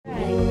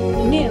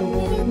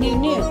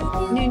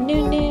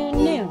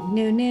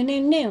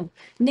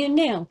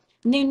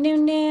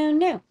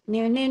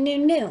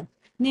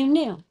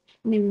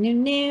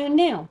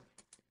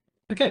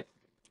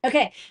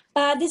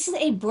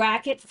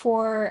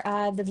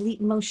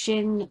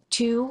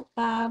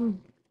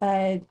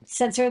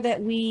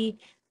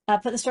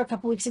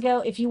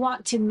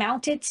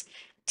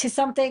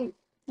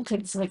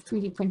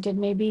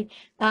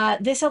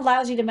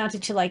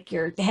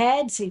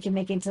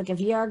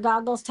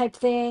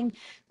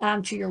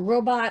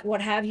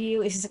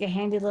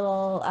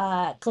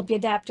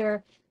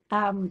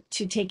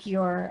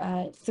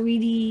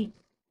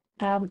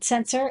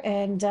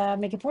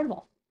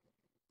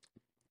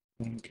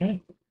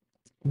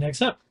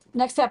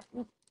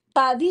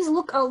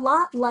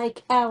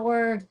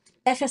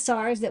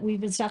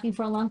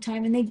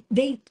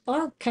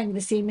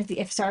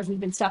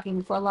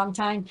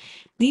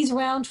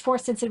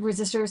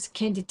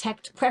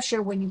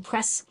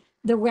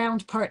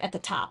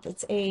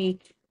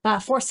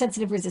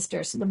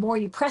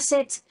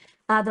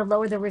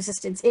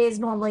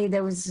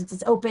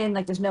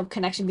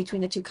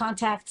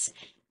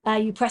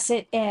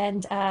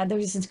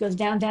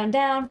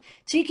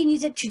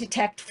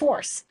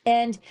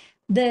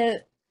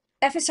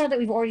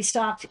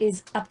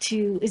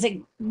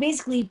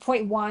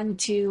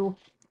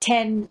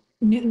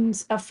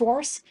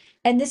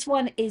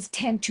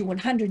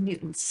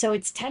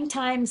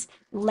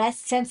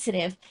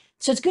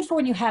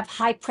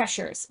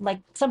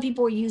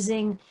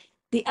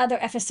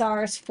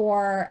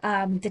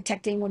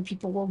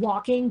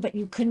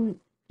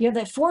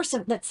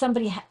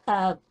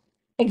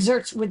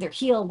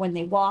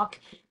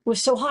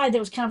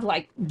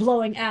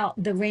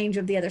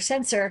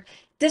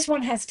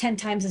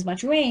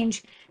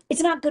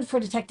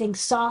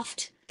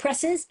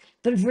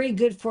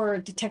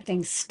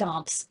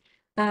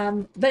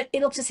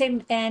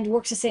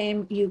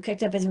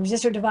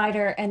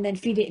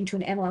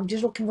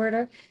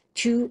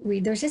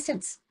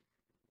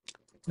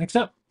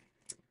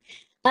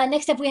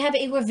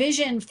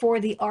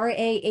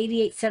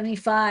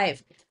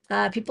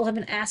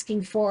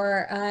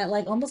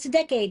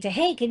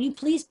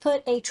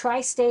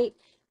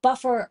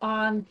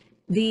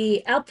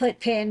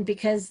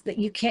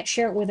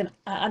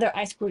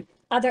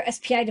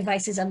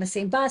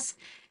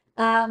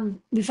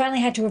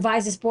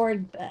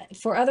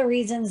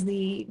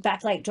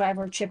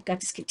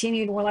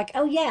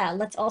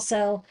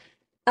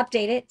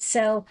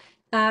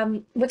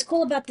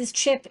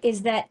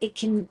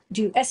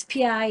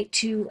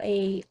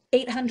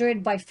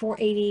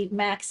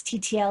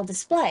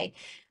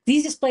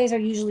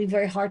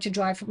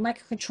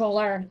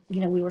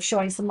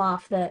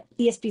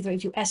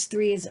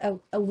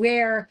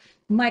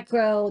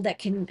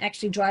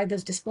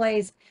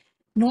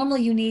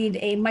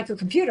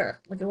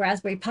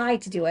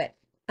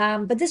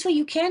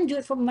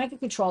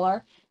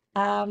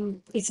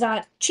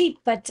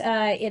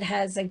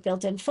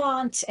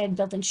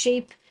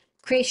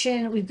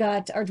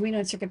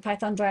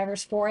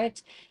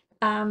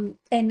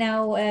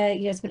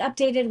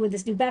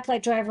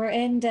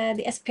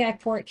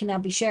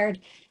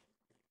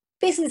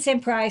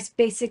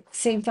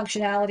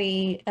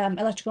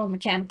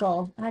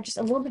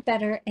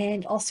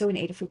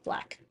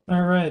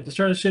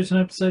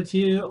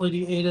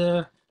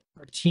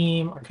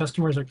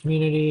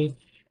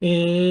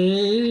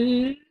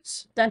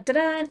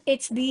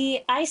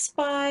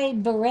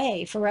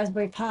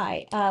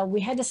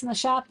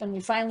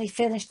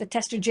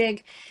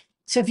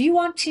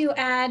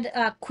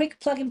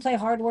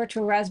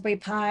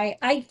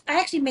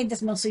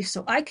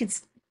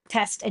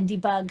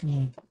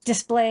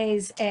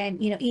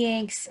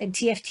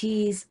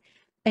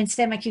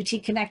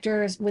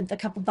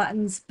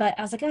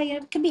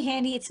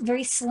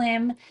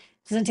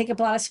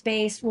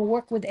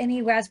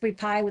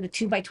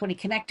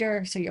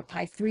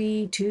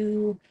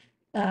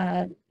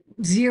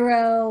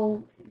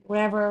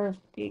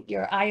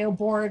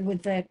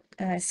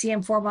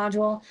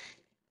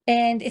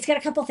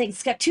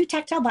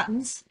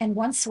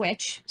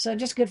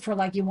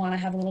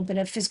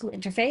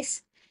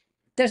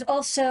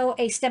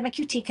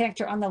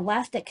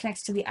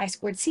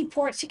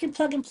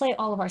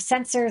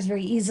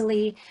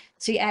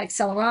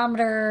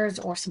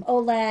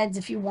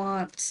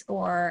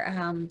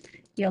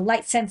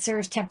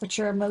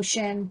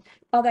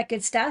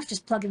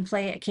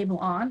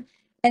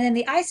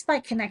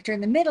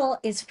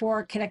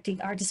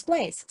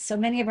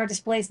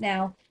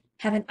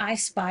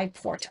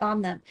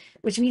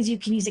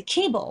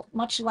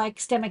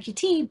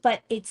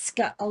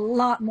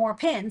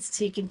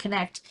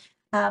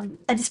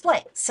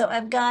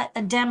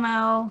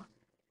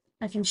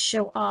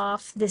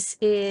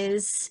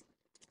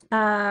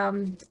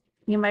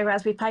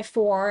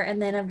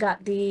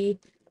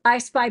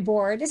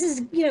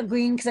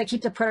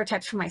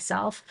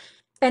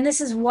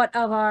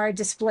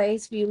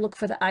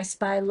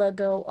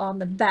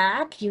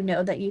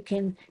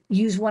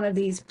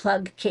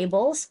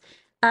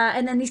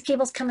And then these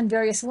cables come in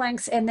various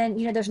lengths, and then,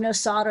 you know, there's no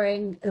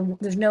soldering,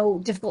 there's no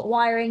difficult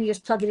wiring. You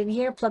just plug it in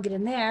here, plug it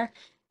in there.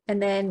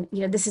 And then,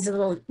 you know, this is a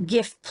little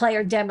GIF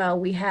player demo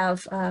we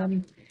have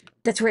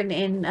that's written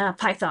in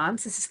Python.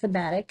 So this is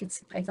schematic.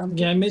 It's Python.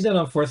 Yeah, I made that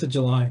on 4th of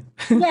July.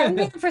 Yeah, we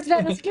made it for that.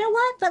 And I was like, you know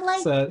what? But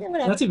like, So yeah, not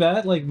whatever. too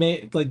bad. Like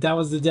that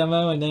was the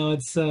demo, and now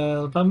it's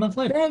about a month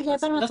later. Yeah,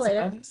 about a month That's not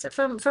later. bad. So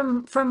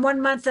from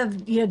 1 month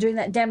of, you know, doing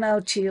that demo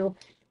to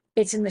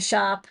it's in the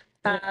shop.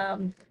 Yeah.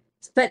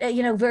 But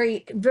you know,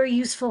 very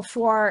useful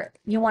for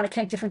you want to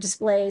connect different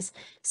displays.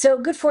 So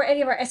good for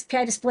any of our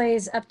SPI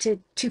displays up to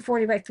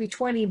 240 by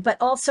 320, but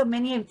also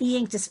many of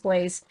e-ink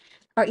displays.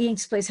 Our e-ink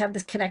displays have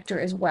this connector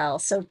as well.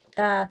 So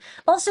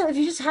also, if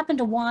you just happen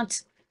to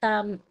want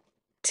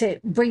to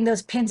bring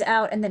those pins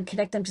out and then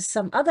connect them to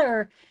some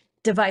other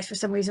device for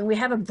some reason, we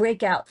have a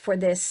breakout for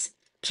this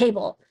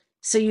cable.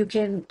 So you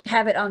can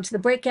have it onto the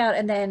breakout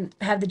and then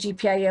have the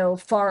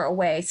GPIO far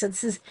away. So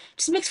this is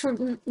just makes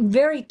for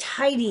very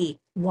tidy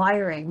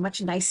wiring,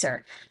 much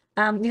nicer.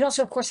 You'd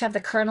also, of course, have the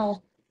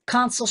kernel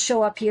console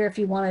show up here if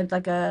you wanted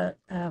like a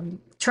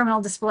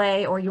terminal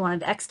display or you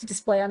wanted X to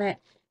display on it.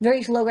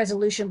 Very low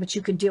resolution, but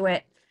you could do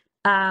it.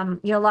 You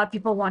know, a lot of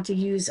people want to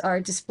use our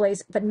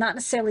displays, but not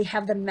necessarily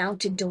have them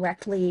mounted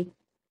directly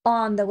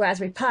on the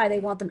Raspberry Pi. They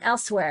want them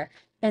elsewhere.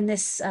 And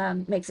this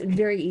makes it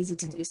very easy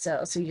to do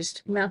so. So you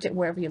just mount it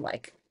wherever you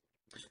like.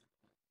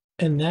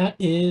 And that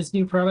is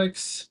new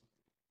products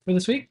for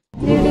this week.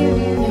 Do, do,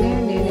 do, do.